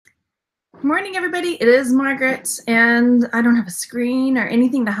Good morning, everybody. It is Margaret, and I don't have a screen or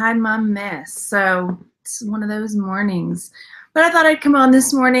anything to hide my mess, so it's one of those mornings. But I thought I'd come on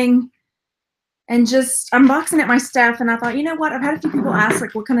this morning and just unboxing at my stuff, and I thought, you know what? I've had a few people ask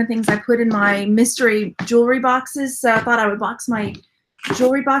like what kind of things I put in my mystery jewelry boxes, so I thought I would box my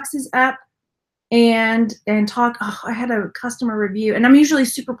jewelry boxes up and talk. Oh, I had a customer review, and I'm usually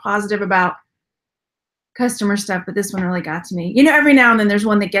super positive about customer stuff, but this one really got to me. You know, every now and then there's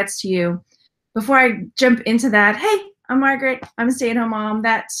one that gets to you. Before I jump into that, hey, I'm Margaret. I'm a stay-at-home mom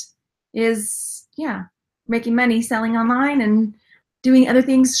that is, making money selling online and doing other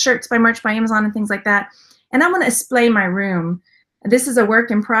things, shirts by Merch by Amazon and things like that. And I'm going to display my room. This is a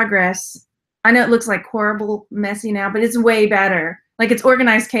work in progress. I know it looks like horrible, messy now, but it's way better. Like, it's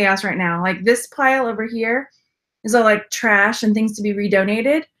organized chaos right now. Like, this pile over here is all like trash and things to be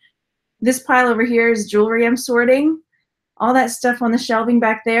redonated. This pile over here is jewelry I'm sorting. All that stuff on the shelving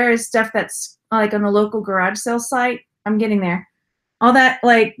back there is stuff that's like on the local garage sale site. I'm getting there. All that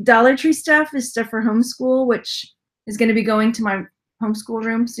like Dollar Tree stuff is stuff for homeschool, which is going to be going to my homeschool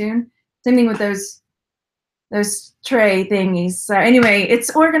room soon. Same thing with those tray thingies. So anyway,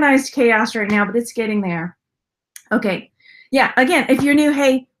 it's organized chaos right now, but it's getting there. Okay. Yeah, again, if you're new,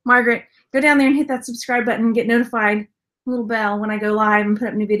 hey, Margaret, go down there and hit that subscribe button and get notified, little bell, when I go live and put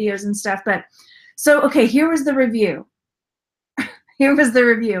up new videos and stuff. But so, okay, here was the review. Here was the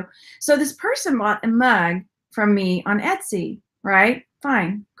review. So this person bought a mug from me on Etsy, right?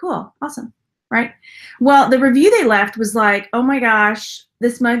 Fine, cool, awesome, right? Well, the review they left was like, oh my gosh,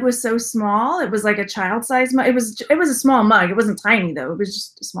 this mug was so small. It was like a child-sized mug. It was a small mug. It wasn't tiny though. It was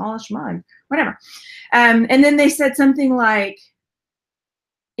just a smallish mug, whatever. And then they said something like,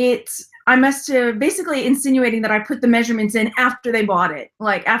 I must have basically insinuating that I put the measurements in after they bought it.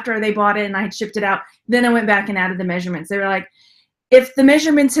 Like after they bought it and I had shipped it out, then I went back and added the measurements. They were like, if the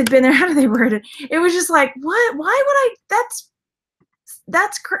measurements had been there, how do they word it? It was just like, what? Why would I? That's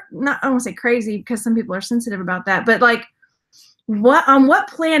not, I don't want to say crazy because some people are sensitive about that, but like, what on what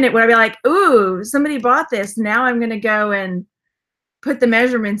planet would I be like, ooh, somebody bought this, now I'm gonna go and put the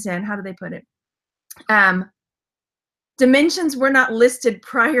measurements in? How do they put it? Dimensions were not listed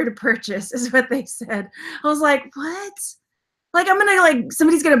prior to purchase is what they said. I was like, what? Like, I'm gonna like,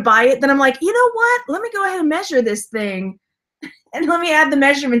 somebody's gonna buy it, then I'm like, you know what? Let me go ahead and measure this thing. And let me add the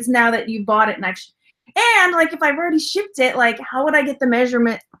measurements now that you bought it. And like, if I've already shipped it, like, how would I get the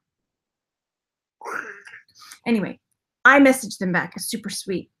measurement? Anyway, I messaged them back. It's super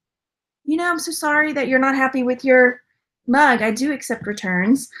sweet. You know, I'm so sorry that you're not happy with your mug. I do accept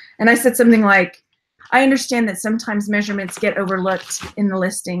returns. And I said something like, I understand that sometimes measurements get overlooked in the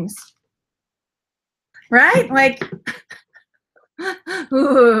listings. Right? Like,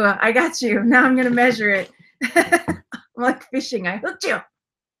 ooh, I got you. Now I'm going to measure it. I'm like fishing. I hooked you.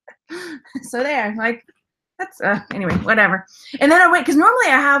 So there, like, that's anyway, whatever. And then I went, because normally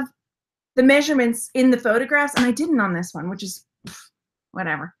I have the measurements in the photographs, and I didn't on this one, which is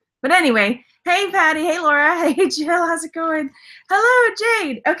whatever. But anyway, hey Patty, hey Laura, hey Jill, how's it going? Hello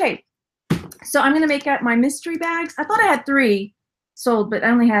Jade. Okay, so I'm gonna make up my mystery bags. I thought I had 3 sold, but I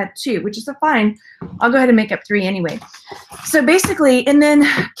only had 2, which is fine. I'll go ahead and make up 3 anyway. So basically, and then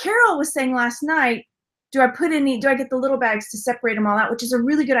Carol was saying last night, do I get the little bags to separate them all out, which is a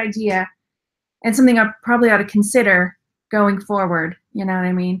really good idea and something I probably ought to consider going forward. You know what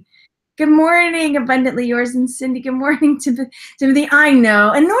I mean? Good morning, Abundantly Yours and Cindy. Good morning, Timothy. I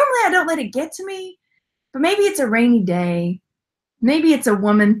know. And normally I don't let it get to me, but maybe it's a rainy day. Maybe it's a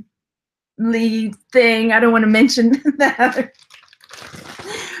womanly thing. I don't want to mention that.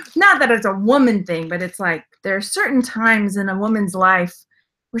 Not that it's a woman thing, but it's like there are certain times in a woman's life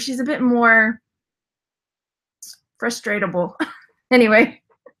where she's a bit more frustratable. Anyway.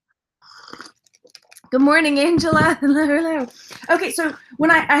 Good morning, Angela. Hello, hello. Okay, so when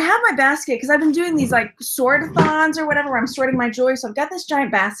I have my basket, because I've been doing these like sort-a-thons or whatever, where I'm sorting my jewelry. So I've got this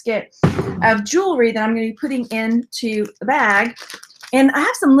giant basket of jewelry that I'm going to be putting into the bag. And I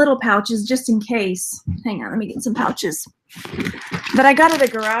have some little pouches just in case. Hang on, let me get some pouches that I got at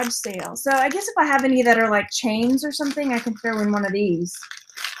a garage sale. So I guess if I have any that are like chains or something, I can throw in one of these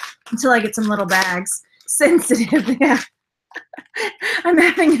until I get some little bags. Sensitive, yeah. I'm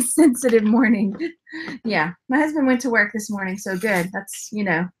having a sensitive morning. Yeah, my husband went to work this morning, so good. That's, you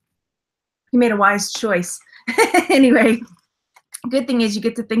know, he made a wise choice. Anyway, good thing is you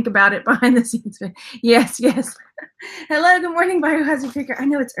get to think about it behind the scenes. Yes, yes. Hello, good morning, Biohazard Picker. I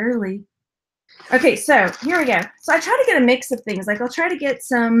know it's early. Okay, so here we go. So I try to get a mix of things. Like I'll try to get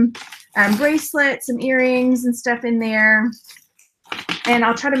some bracelets, some earrings and stuff in there. And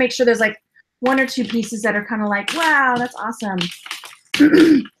I'll try to make sure there's like 1 or 2 pieces that are kind of like, wow, that's awesome.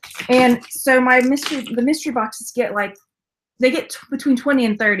 And so the mystery boxes get like, they get between 20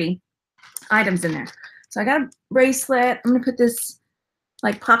 and 30 items in there. So I got a bracelet. I'm gonna put this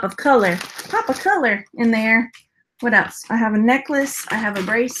like pop of color in there. What else? I have a necklace. I have a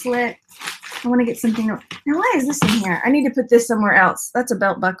bracelet. I want to get something. Now, why is this in here? I need to put this somewhere else. That's a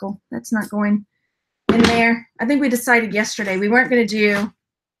belt buckle. That's not going in there. I think we decided yesterday we weren't going to do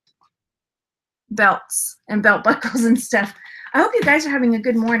belts and belt buckles and stuff. I hope you guys are having a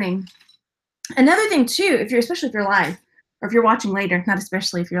good morning. Another thing too, especially if you're live, or if you're watching later, not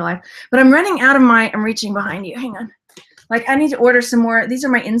especially if you're live, but I'm running out of I'm reaching behind you. Hang on. Like I need to order some more. These are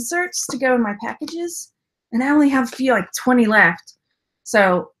my inserts to go in my packages, and I only have a few, like 20 left.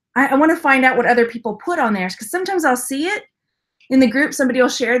 So I want to find out what other people put on theirs, because sometimes I'll see it in the group. Somebody will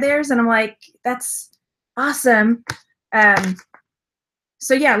share theirs, and I'm like, that's awesome.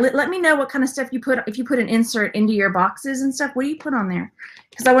 So yeah, let me know what kind of stuff you put. If you put an insert into your boxes and stuff, what do you put on there?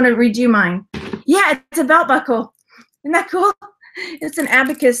 Because I want to redo mine. Yeah, it's a belt buckle. Isn't that cool? It's an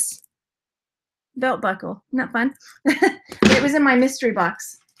abacus belt buckle. Isn't that fun? But it was in my mystery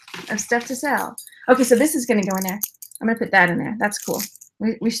box of stuff to sell. Okay, so this is going to go in there. I'm going to put that in there. That's cool.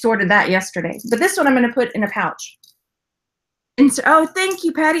 We sorted that yesterday. But this one I'm going to put in a pouch. And so, oh, thank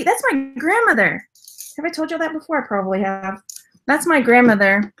you, Patty. That's my grandmother. Have I told you that before? I probably have. That's my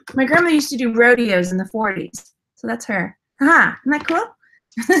grandmother. My grandmother used to do rodeos in the 40s. So that's her. Aha, isn't that cool?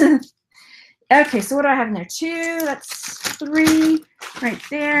 Okay, so what do I have in there? 2, that's 3 right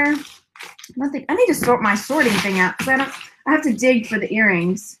there. Nothing. I need to sort my sorting thing out because I have to dig for the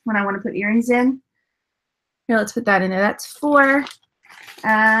earrings when I want to put earrings in. Here, let's put that in there. That's 4.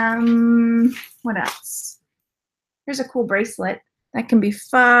 What else? Here's a cool bracelet. That can be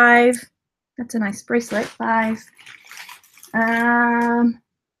 5. That's a nice bracelet. 5. Is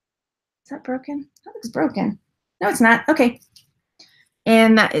that broken? That looks broken. No, it's not. Okay.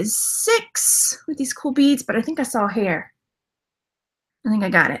 And that is 6 with these cool beads, but I think I saw hair. I think I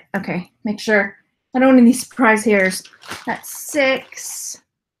got it. Okay, make sure. I don't want any surprise hairs. That's 6.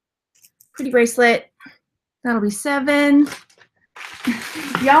 Pretty bracelet. That'll be 7.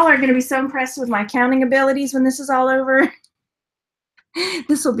 Y'all are going to be so impressed with my counting abilities when this is all over.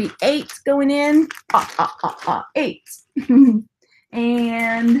 This will be 8 going in. 8.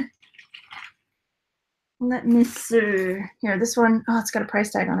 And let me see. Here, this one. Oh, it's got a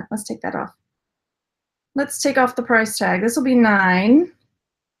price tag on it. Let's take that off. Let's take off the price tag. This will be 9.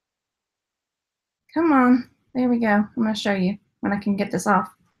 Come on. There we go. I'm going to show you when I can get this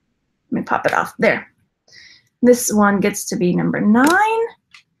off. Let me pop it off. There. This one gets to be number 9.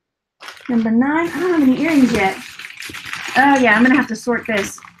 Number 9. I don't have any earrings yet. Oh, yeah. I'm going to have to sort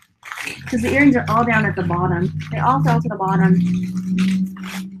this because the earrings are all down at the bottom. They all fell to the bottom.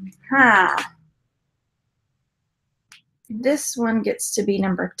 This one gets to be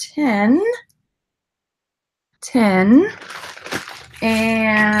number 10. 10.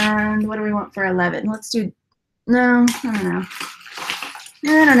 And what do we want for 11? Let's do, no, I don't know.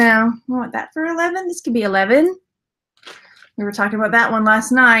 I don't know. I want that for 11. This could be 11. We were talking about that one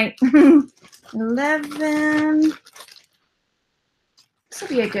last night. 11. This will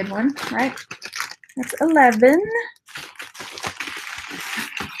be a good one, right? That's 11.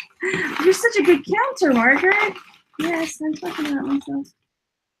 You're such a good counter, Margaret. Yes, I'm talking about myself.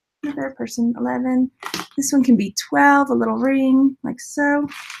 Another person, 11. This one can be 12, a little ring, like so.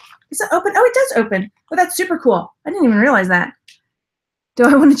 Is it open? Oh, it does open. Oh, that's super cool. I didn't even realize that. Do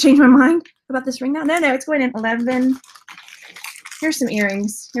I want to change my mind about this ring now? No, no, it's going in 11. Here's some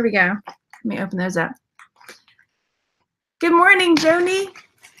earrings. Here we go. Let me open those up. Good morning, Joni.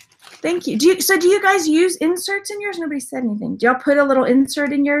 Thank you. So do you guys use inserts in yours? Nobody said anything. Do y'all put a little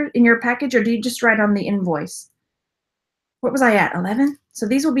insert in your package, or do you just write on the invoice? What was I at? 11? So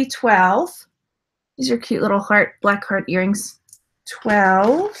these will be 12. These are cute little black heart earrings.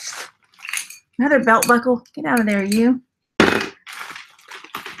 12. Another belt buckle. Get out of there, you.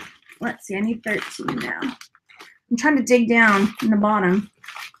 Let's see. I need 13 now. I'm trying to dig down in the bottom.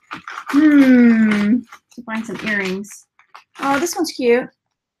 To find some earrings. Oh, this one's cute.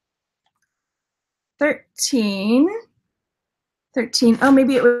 13. 13. Oh,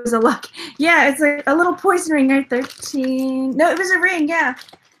 maybe it was a luck. Yeah, it's like a little poison ring, right? 13. No, it was a ring, yeah.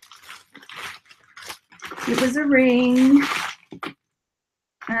 It was a ring.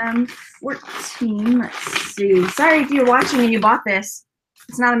 14. Let's see. Sorry if you're watching and you bought this.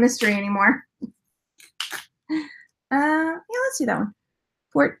 It's not a mystery anymore. Yeah, let's see that one.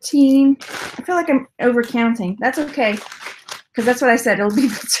 14. I feel like I'm over counting. That's okay, because that's what I said. It'll be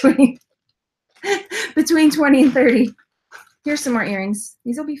between 20 and 30. Here's some more earrings.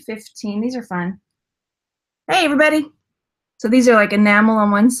 These will be 15. These are fun. Hey, everybody. So these are like enamel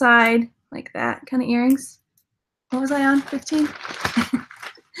on one side, like that kind of earrings. What was I on, 15?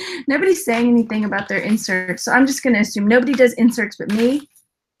 Nobody's saying anything about their inserts, so I'm just going to assume nobody does inserts but me.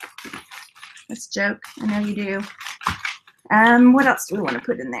 That's a joke. I know you do. What else do we want to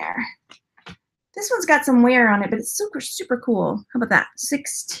put in there? This one's got some wear on it, but it's super, super cool. How about that?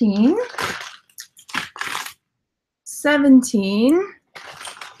 16. 17.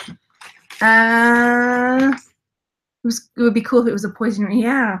 It would be cool if it was a poison ring.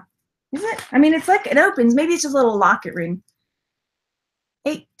 Yeah. Is it? I mean, it's like it opens. Maybe it's just a little locket ring.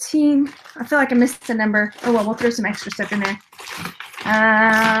 18. I feel like I missed the number. Oh, well, we'll throw some extra stuff in there.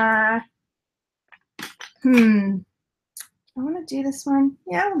 I want to do this one.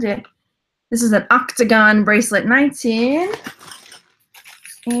 Yeah, I'll do it. This is an octagon bracelet, 19.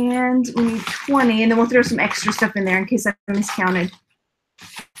 And we need 20, and then we'll throw some extra stuff in there in case I miscounted.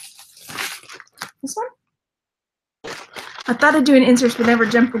 This one? I thought I'd do an insert, but never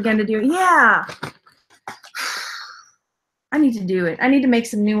jump again to do it. Yeah. I need to do it. I need to make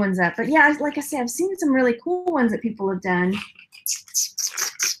some new ones up. But yeah, like I said, I've seen some really cool ones that people have done.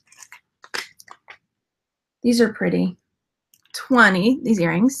 These are pretty. 20, these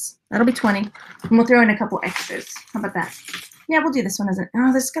earrings. That'll be 20. And we'll throw in a couple extras. How about that? Yeah, we'll do this one as an,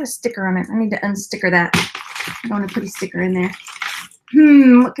 oh, this got a sticker on it. I need to unsticker that. I don't want to put a sticker in there.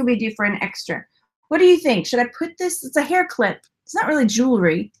 What can we do for an extra? What do you think? Should I put this? It's a hair clip. It's not really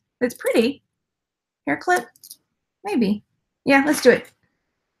jewelry, but it's pretty. Hair clip? Maybe. Yeah, let's do it.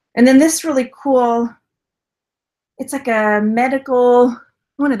 And then this really cool, it's like a medical,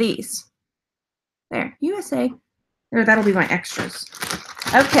 one of these. There, USA. There, that'll be my extras.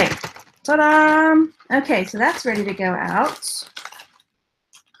 Okay, ta-da! Okay, so that's ready to go out.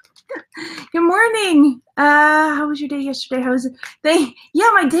 Good morning. How was your day yesterday? How was it?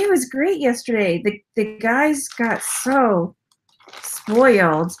 Yeah, my day was great yesterday. The guys got so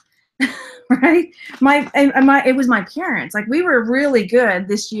spoiled. Right? It was my parents. Like, we were really good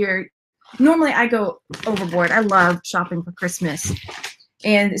this year. Normally I go overboard. I love shopping for Christmas,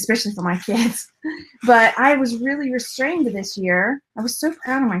 and especially for my kids. But I was really restrained this year. I was so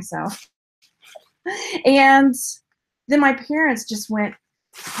proud of myself. And then my parents just went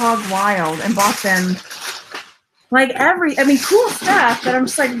hog wild and bought them like cool stuff that I'm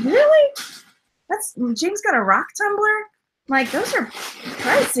just like, really? James got a rock tumbler? Like, those are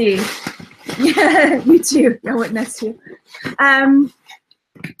pricey. Yeah, me too. I went next to you.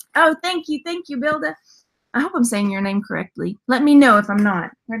 Oh, thank you, Bilda. I hope I'm saying your name correctly. Let me know if I'm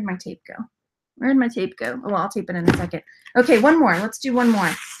not. Where'd my tape go? Where'd my tape go? Oh, well, I'll tape it in a second. Okay, one more. Let's do one more,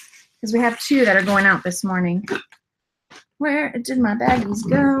 because we have 2 that are going out this morning. Where did my baggies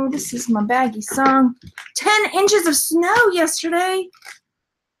go? This is my baggie song. 10 inches of snow yesterday.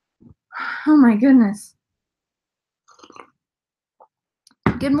 Oh my goodness.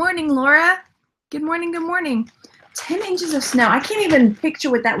 Good morning, Laura. Good morning, good morning. 10 inches of snow. I can't even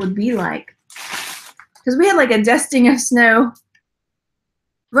picture what that would be like. Because we had like a dusting of snow.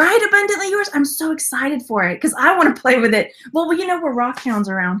 Right, Abundantly Yours? I'm so excited for it because I want to play with it. Well, you know, we're rock hounds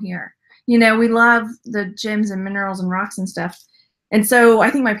around here. You know, we love the gems and minerals and rocks and stuff. And so I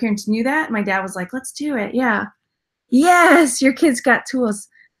think my parents knew that. My dad was like, let's do it. Yeah. Yes, your kids got tools.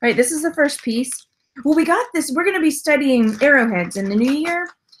 All right, this is the first piece. Well, we got this. We're going to be studying arrowheads in the new year.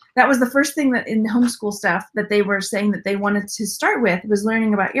 That was the first thing that in homeschool stuff that they were saying that they wanted to start with, was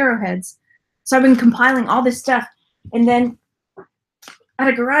learning about arrowheads. So I've been compiling all this stuff. And then at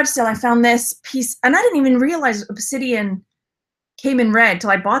a garage sale, I found this piece, and I didn't even realize obsidian came in red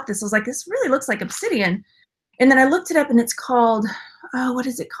till I bought this. I was like, this really looks like obsidian. And then I looked it up, and it's called, oh, what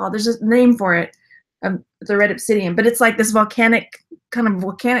is it called? There's a name for it, the red obsidian. But it's like this volcanic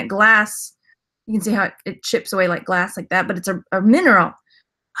glass. You can see how it chips away like glass like that, but it's a mineral.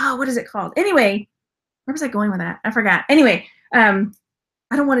 Oh, what is it called? Anyway, where was I going with that? I forgot. Anyway, I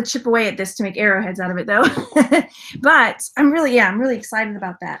don't want to chip away at this to make arrowheads out of it, though. But I'm really excited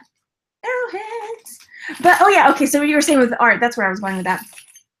about that. Arrowheads. But, oh, yeah, okay, so what you were saying with the art, that's where I was going with that.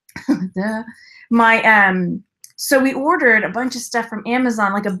 So we ordered a bunch of stuff from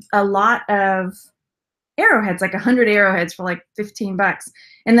Amazon, like a lot of arrowheads, like 100 arrowheads for like $15.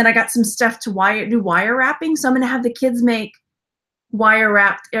 And then I got some stuff to do wire wrapping. So I'm going to have the kids make wire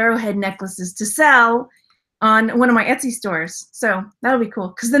wrapped arrowhead necklaces to sell on one of my Etsy stores. So that'll be cool,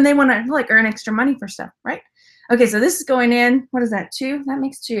 because then they want to like earn extra money for stuff, right? Okay, so this is going in. What is that, 2? That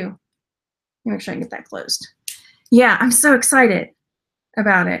makes 2. Let me make sure I get that closed. Yeah, I'm so excited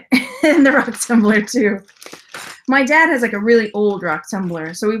about it. And the rock tumbler too. My dad has like a really old rock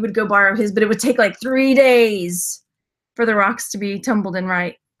tumbler, so we would go borrow his, but it would take like 3 days for the rocks to be tumbled in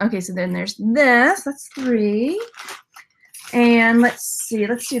right. Okay, so then there's this. That's 3. And let's see,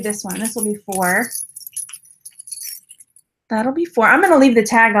 let's do this one. This will be 4. That'll be 4. I'm going to leave the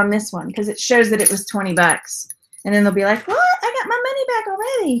tag on this one because it shows that it was 20 bucks. And then they'll be like, what? I got my money back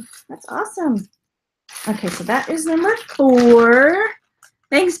already. That's awesome. Okay, so that is number 4.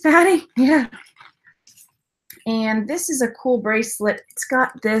 Thanks, Patty. Yeah. And this is a cool bracelet. It's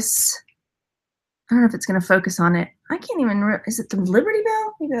got this, I don't know if it's going to focus on it. I can't even, is it the Liberty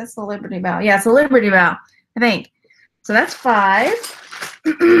Bell? Maybe that's the Liberty Bell. Yeah, it's the Liberty Bell, I think. So that's 5.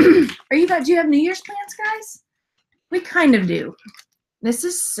 Do you have New Year's plans, guys? We kind of do. This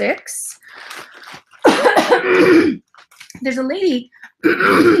is 6. There's a lady.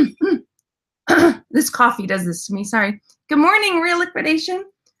 This coffee does this to me. Sorry. Good morning, Real Liquidation.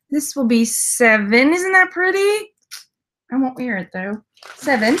 This will be 7. Isn't that pretty? I won't wear it though.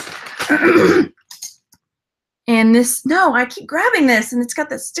 7. And this, no, I keep grabbing this and it's got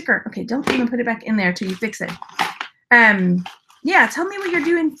that sticker. Okay, don't even put it back in there till you fix it. Yeah, tell me what you're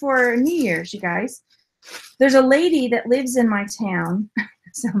doing for New Year's, you guys. There's a lady that lives in my town.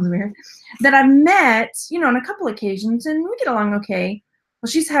 Sounds weird. That I've met, on a couple occasions, and we get along okay. Well,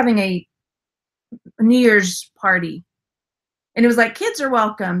 she's having a New Year's party. And it was like, kids are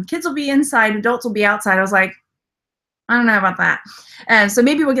welcome. Kids will be inside. Adults will be outside. I was like, I don't know about that. And so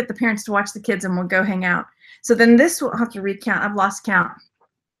maybe we'll get the parents to watch the kids and we'll go hang out. So then this will have to recount. I've lost count.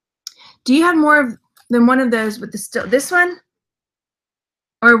 Do you have more than one of those with this one?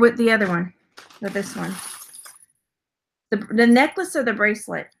 Or with the other one? With this one? The necklace or the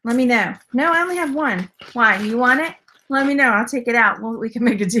bracelet? Let me know. No, I only have one. Why? You want it? Let me know. I'll take it out. Well, we can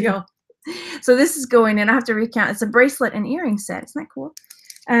make a deal. So this is going in. I have to recount. It's a bracelet and earring set. Isn't that cool?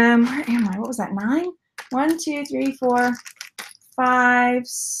 Where am I? What was that? 9? 1, 2, 3, 4, 5,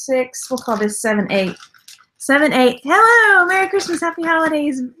 6. We'll call this 7, 8. 7, 8. Hello. Merry Christmas. Happy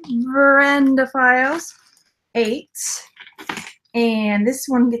holidays, Brenda Files. 8. And this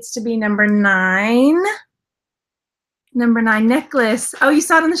one gets to be number 9. Number 9 necklace. Oh, you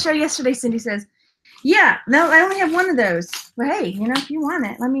saw it on the show yesterday, Cindy says. Yeah, no, I only have one of those. But hey, if you want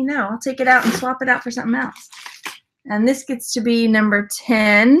it, let me know. I'll take it out and swap it out for something else. And this gets to be number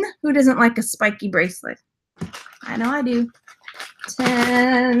 10. Who doesn't like a spiky bracelet? I know I do.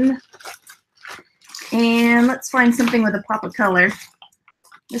 10. And let's find something with a pop of color.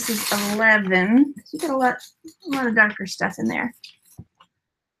 This is 11. You got a lot of darker stuff in there.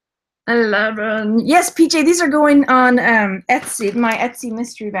 11. Yes, PJ, these are going on Etsy, my Etsy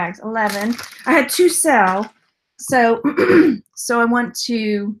mystery bags. 11. I had 2 sell, so so I want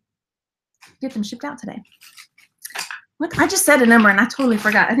to get them shipped out today. What? I just said a number and I totally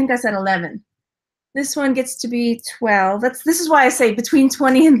forgot. I think I said 11. This one gets to be 12. This is why I say between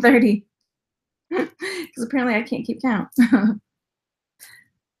 20 and 30, because apparently I can't keep count.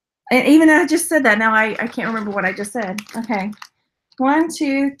 And even though I just said that, now I can't remember what I just said. Okay. 1,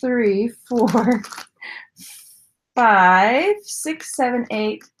 2, 3, 4, 5, 6, 7,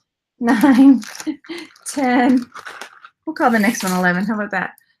 8, 9, 10. We'll call the next one 11. How about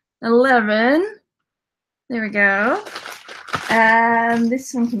that? 11. There we go.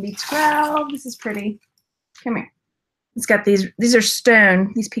 This one can be 12. This is pretty. Come here. It's got these are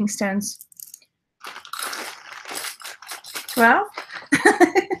stone, these pink stones. 12.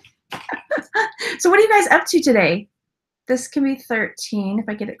 So what are you guys up to today? This can be 13 if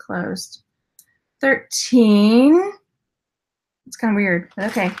I get it closed. 13. It's kind of weird.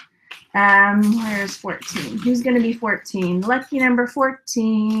 Okay. Where's 14? Who's going to be 14? Lucky number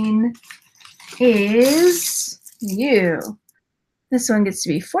 14 is you. This one gets to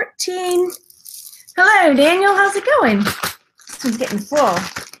be 14. Hello, Daniel. How's it going? This one's getting full.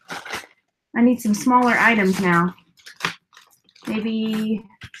 I need some smaller items now. Maybe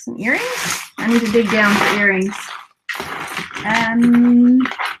some earrings? I need to dig down for earrings.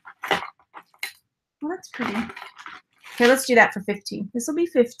 Well, that's pretty. Okay, let's do that for 15. This will be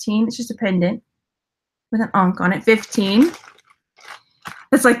 15. It's just a pendant with an ankh on it. 15.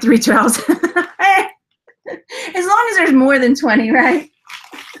 That's like 3 12s. As long as there's more than 20, right?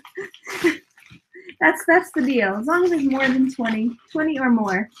 That's the deal. As long as there's more than 20 or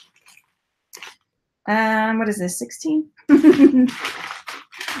more. What is this? 16?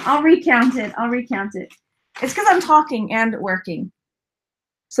 I'll recount it. It's because I'm talking and working.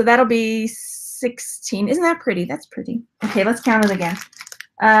 So that'll be 16. Isn't that pretty? That's pretty. Okay, let's count it again.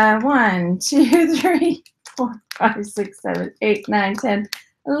 1, 2, 3, 4, 5, 6, 7, 8, 9, 10,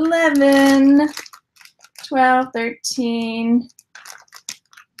 11, 12, 13,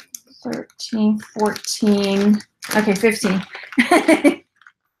 14. Okay, 15.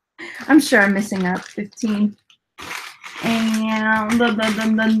 I'm sure I'm missing up. 15. And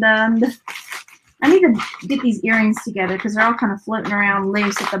I need to get these earrings together because they're all kind of floating around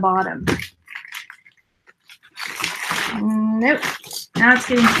loose at the bottom. Nope. Now it's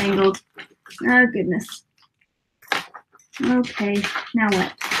getting tangled. Oh, goodness. Okay. Now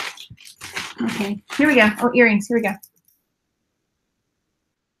what? Okay. Here we go. Oh, earrings. Here we go.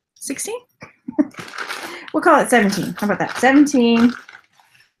 16? We'll call it 17. How about that? 17.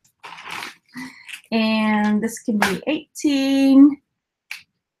 And this can be 18.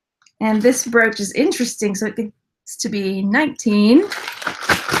 And this brooch is interesting, so it gets to be 19.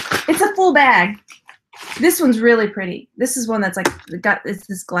 It's a full bag. This one's really pretty. This is one that's like it's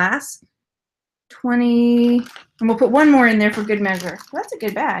this glass. 20. And we'll put one more in there for good measure. Well, that's a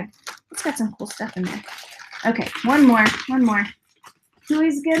good bag. It's got some cool stuff in there. Okay, one more. Who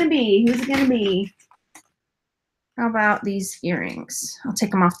is it gonna be? Who's it gonna be? How about these earrings? I'll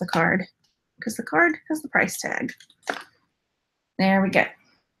take them off the card because the card has the price tag. There we go.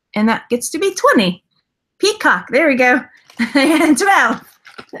 And that gets to be 20. Peacock, there we go. And 12.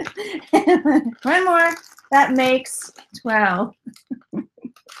 One more. That makes 12.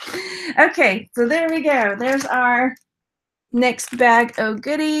 Okay, so there we go. There's our next bag of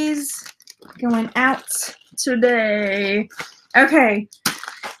goodies going out today. Okay,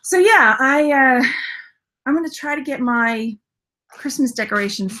 so yeah, I'm gonna try to get my Christmas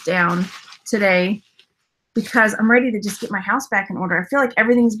decorations down today because I'm ready to just get my house back in order. I feel like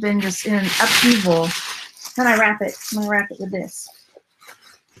everything's been just in an upheaval. Then I wrap it. I'm gonna wrap it with this.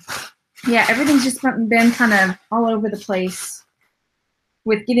 Yeah, everything's just been kind of all over the place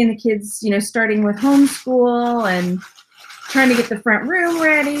with getting the kids, you know, starting with homeschool and trying to get the front room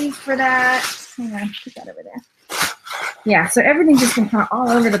ready for that. Hang on, put that over there. Yeah, so everything's just been kind of all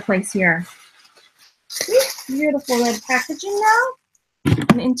over the place here. Beautiful red packaging now.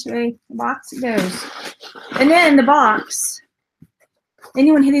 And into a box it goes. And then the box,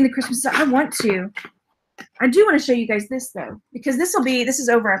 anyone hitting the Christmas, I want to. I do want to show you guys this though, because this is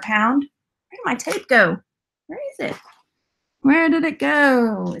over a pound. Where did my tape go? Where is it? Where did it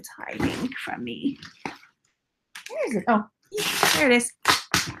go? It's hiding from me. Where is it? Oh, there it is.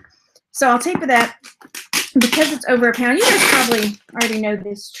 So I'll tape that because it's over a pound. You guys probably already know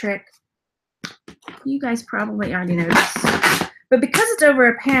this trick. You guys probably already know this. But because it's over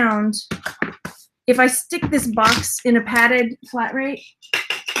a pound, if I stick this box in a padded flat rate,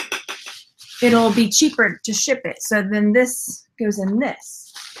 it'll be cheaper to ship it. So then this goes in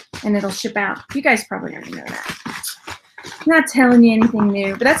this, and it'll ship out. You guys probably already know that. I'm not telling you anything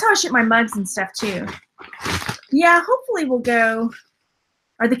new, but that's how I ship my mugs and stuff too. Yeah, hopefully we'll go.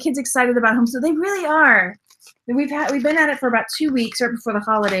 Are the kids excited about homeschool? They really are. We've been at it for about 2 weeks right before the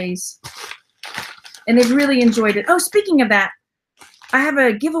holidays, and they've really enjoyed it. Oh, speaking of that, I have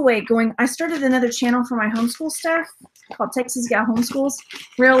a giveaway going. I started another channel for my homeschool stuff called Texas Gal Homeschools.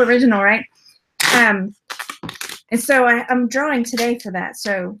 Real original, right? And so I'm drawing today for that.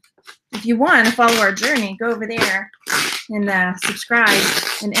 So if you want to follow our journey, go over there and subscribe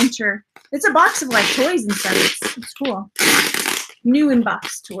and enter. It's a box of like toys and stuff. It's cool. New in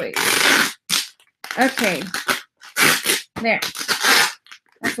box toys. Okay. There.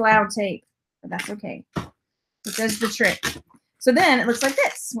 That's loud tape, but that's okay. It does the trick. So then it looks like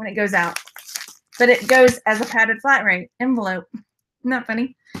this when it goes out. But it goes as a padded flat rate envelope. Isn't that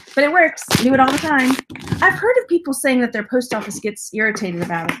funny? But it works. I do it all the time. I've heard of people saying that their post office gets irritated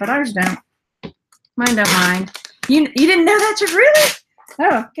about it, but ours don't. Mine don't mind. You didn't know that, you really?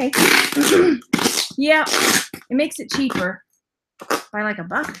 Oh, okay. Yeah, it makes it cheaper by like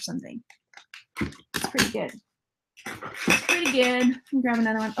 $1 or something. It's pretty good. Pretty good. Let me grab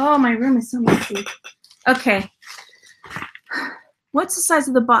another one. Oh, my room is so messy. Okay. What's the size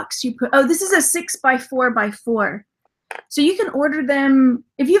of the box you put? Oh, this is a 6x4x4. So you can order them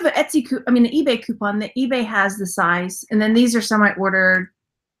if you have an an eBay coupon. The eBay has the size, and then these are some I ordered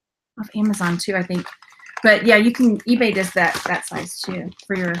off Amazon too, I think. But yeah, you can. eBay does that size too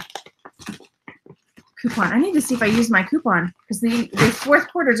for your coupon. I need to see if I used my coupon because the fourth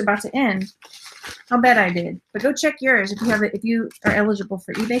quarter is about to end. I'll bet I did. But go check yours if you are eligible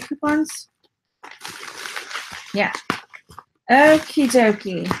for eBay coupons. Yeah. Okie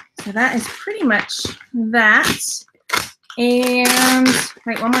dokie. So that is pretty much that. And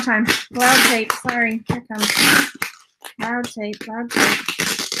wait, one more time. Loud tape. Sorry. Here it comes. Loud tape. Loud tape.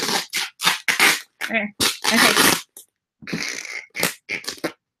 There. Okay.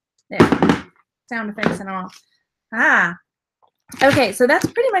 There. Sound effects and all. Ah. Okay, so that's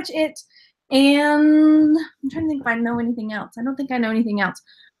pretty much it. And I'm trying to think if I know anything else. I don't think I know anything else.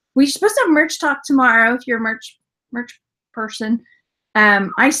 We're supposed to have merch talk tomorrow if you're a merch person.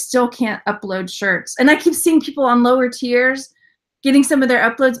 I still can't upload shirts. And I keep seeing people on lower tiers getting some of their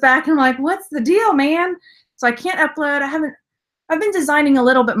uploads back. And I'm like, what's the deal, man? So I can't upload. I've been designing a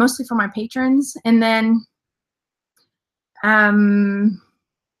little, but mostly for my patrons. And then, I don't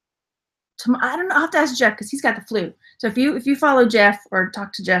know. I'll have to ask Jeff because he's got the flu. So if you follow Jeff or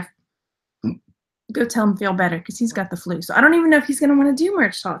talk to Jeff, go tell him feel better because he's got the flu. So I don't even know if he's going to want to do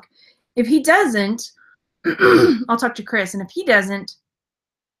merch talk. If he doesn't, I'll talk to Chris. And if he doesn't,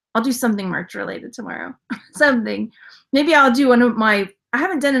 I'll do something merch related tomorrow. Something. Maybe I'll do one of I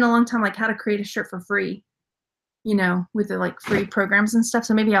haven't done in a long time, like how to create a shirt for free, you know, with the like free programs and stuff.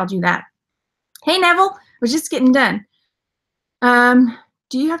 So maybe I'll do that. Hey, Neville, we're just getting done.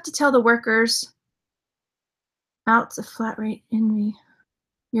 Do you have to tell the workers out a flat rate in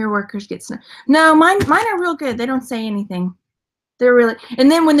your workers get snow? No, mine are real good. They don't say anything. They're really,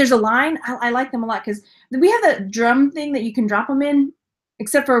 and then when there's a line, I like them a lot because we have a drum thing that you can drop them in,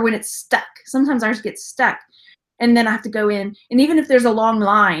 except for when it's stuck. Sometimes ours gets stuck. And then I have to go in. And even if there's a long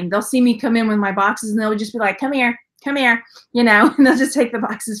line, they'll see me come in with my boxes and they'll just be like, come here, you know, and they'll just take the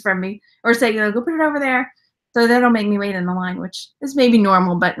boxes from me or say, go put it over there. So that'll make me wait in the line, which is maybe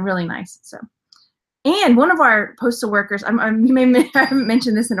normal, but really nice. So, and one of our postal workers, I haven't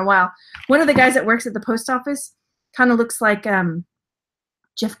mentioned this in a while. One of the guys that works at the post office kind of looks like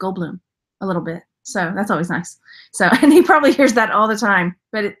Jeff Goldblum a little bit. So that's always nice. So, and he probably hears that all the time,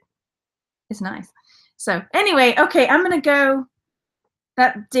 but it's nice. So anyway, okay, I'm going to go.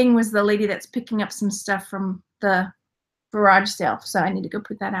 That ding was the lady that's picking up some stuff from the garage sale. So I need to go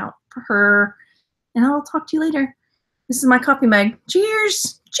put that out for her. And I'll talk to you later. This is my coffee mug.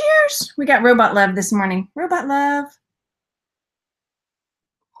 Cheers. Cheers. We got Robot Love this morning. Robot Love.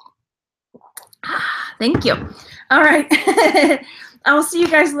 Thank you. All right. I will see you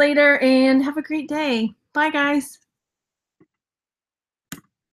guys later and have a great day. Bye, guys.